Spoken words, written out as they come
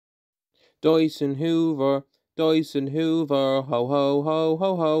Dyson Hoover, Dyson Hoover, ho ho ho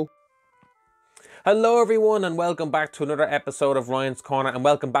ho ho. Hello everyone and welcome back to another episode of Ryan's Corner, and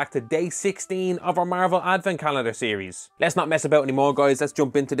welcome back to day 16 of our Marvel Advent Calendar series. Let's not mess about anymore, guys. Let's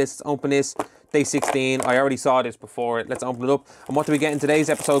jump into this. Let's open this. Day 16. I already saw this before. Let's open it up. And what do we get in today's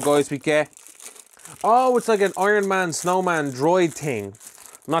episode, guys? We get... oh, it's like an Iron Man snowman droid thing.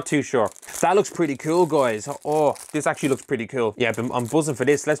 Not too sure. That looks pretty cool, guys. Oh, this actually looks pretty cool. Yeah, I'm buzzing for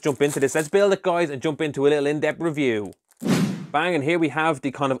this. Let's jump into this. Let's build it, guys, and jump into a little in-depth review. Bang, and here we have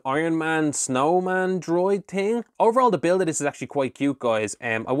the kind of Iron Man snowman droid thing. Overall, the build of this is actually quite cute, guys.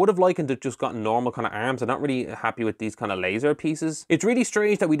 I would have liked to just gotten normal kind of arms. I'm not really happy with these kind of laser pieces. It's really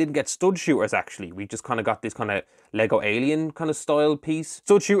strange that we didn't get stud shooters, actually. We just kind of got this kind of Lego alien kind of style piece.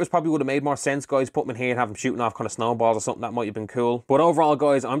 Stud shooters probably would have made more sense, guys. Put them in here and have them shooting off kind of snowballs or something. That might have been cool. But overall,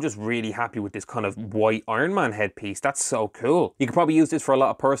 guys, I'm just really happy with this kind of white Iron Man headpiece. That's so cool. You could probably use this for a lot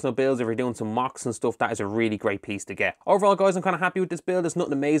of personal builds if you're doing some mocks and stuff. That is a really great piece to get. Overall, guys, I'm kind of happy with this build. It's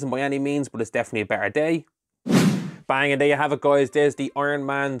nothing amazing by any means, but it's definitely a better day. Bang, and there you have it, guys. There's the Iron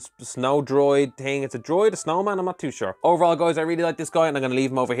Man snow droid thing. It's a droid, a snowman, I'm not too sure. Overall, guys, I really like this guy, and I'm going to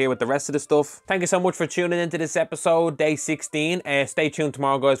leave him over here with the rest of the stuff. Thank you so much for tuning into this episode, day 16. Stay tuned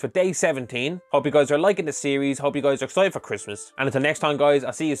tomorrow, guys, for day 17. Hope you guys are liking the series. Hope you guys are excited for Christmas. And until next time, guys,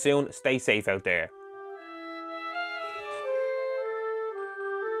 I'll see you soon. Stay safe out there.